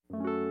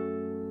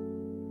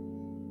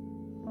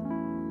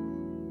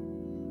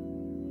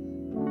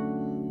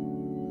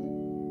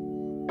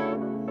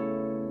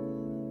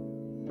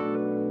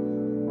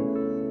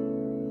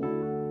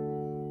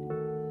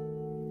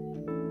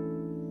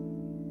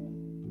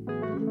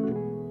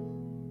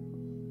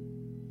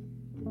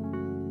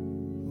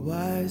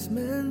Wise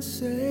men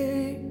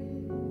say,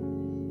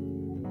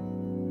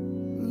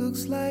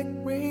 looks like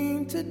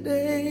rain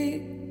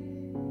today,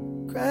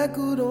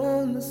 crackled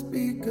on the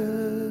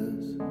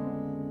speakers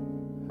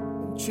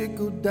and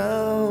trickled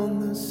down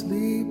the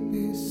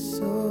sleepy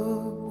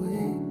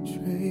subway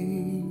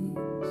trains.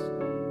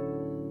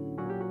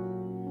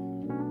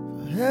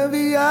 For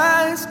heavy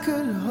eyes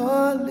could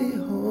hardly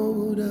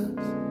hold us,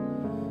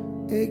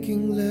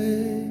 aching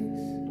legs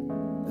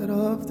that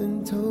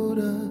often told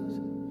us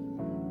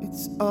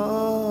it's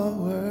all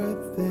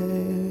worth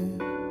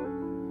it.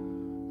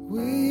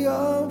 We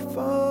all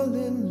fall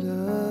in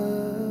love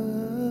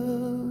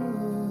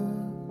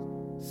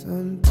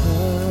sometimes.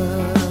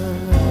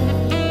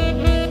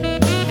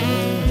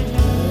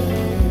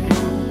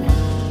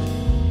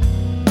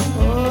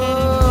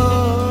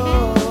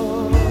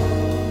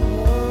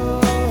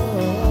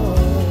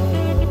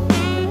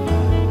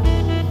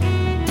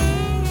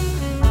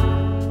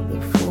 The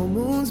full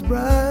moon's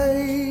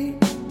bright,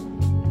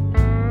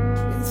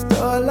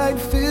 starlight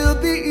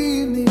filled the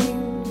evening.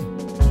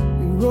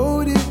 We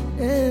wrote it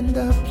and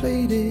I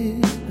played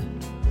it.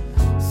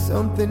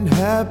 Something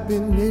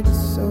happened,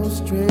 it's so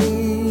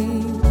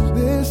strange,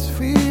 this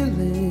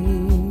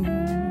feeling.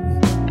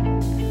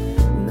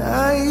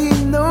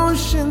 Naive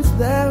notions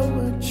that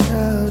were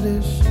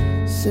childish,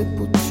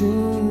 simple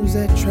tunes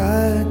that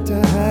tried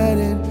to hide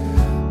it.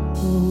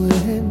 But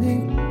when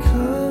it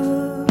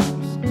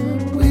comes,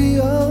 we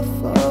all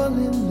fall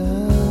in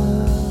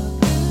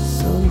love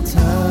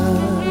sometimes.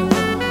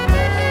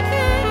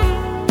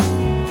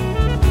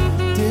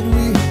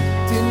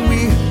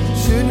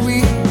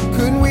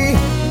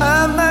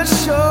 I'm not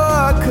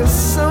sure, 'cause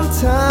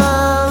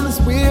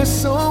sometimes we're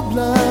so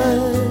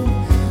blind,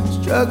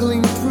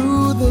 struggling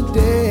through the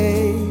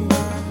day,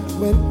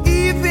 when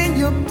even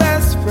your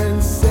best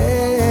friend says,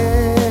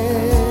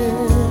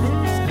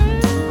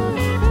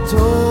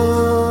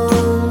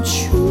 don't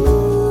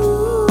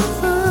you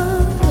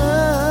find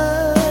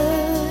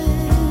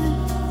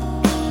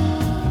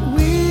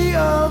we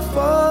all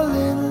fall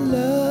in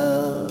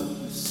love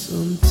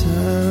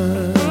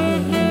sometimes.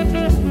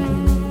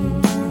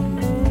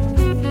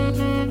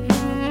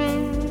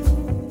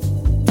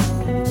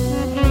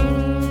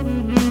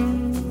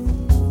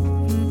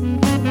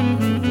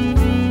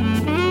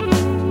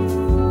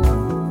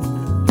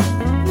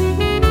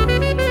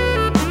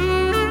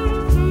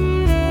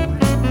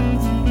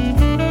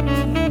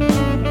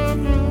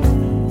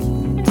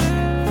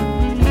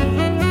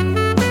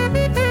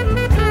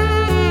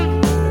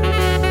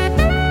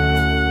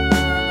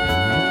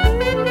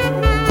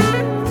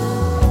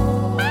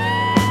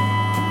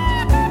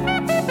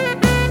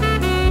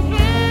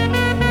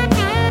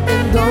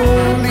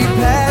 Only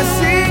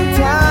passing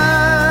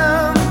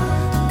time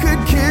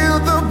could kill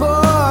the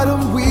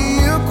boredom we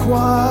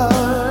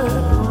acquired,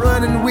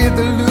 running with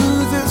the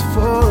losers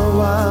for a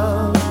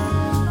while,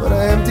 but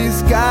our empty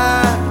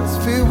sky was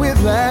filled with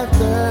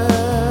laughter.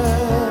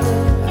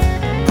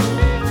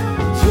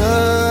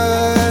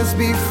 Just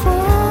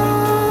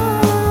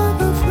before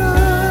the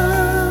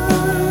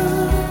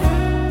flood,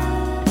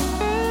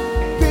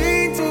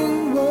 painting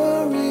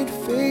worried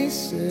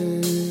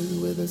faces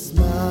with a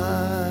smile.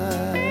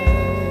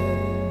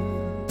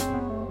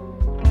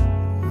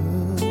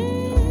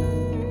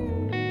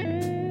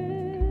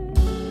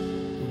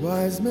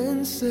 Wise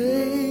men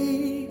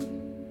say,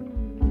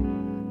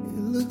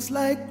 it looks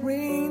like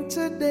rain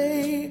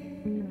today,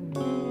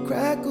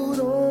 crackled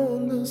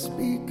on the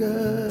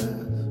speakers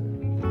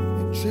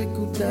and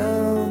trickled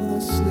down the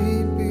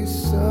sleepy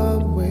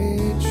subway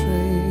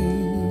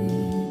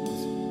trains.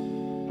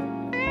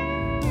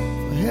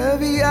 For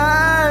heavy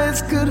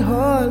eyes could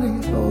hardly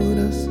hold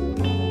us,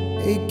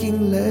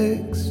 aching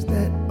legs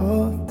that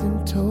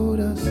often told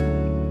us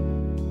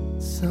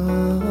it's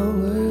all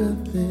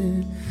worth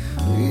it.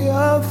 We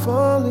all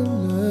fall in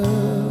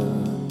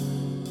love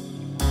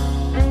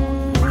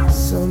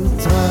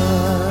sometimes.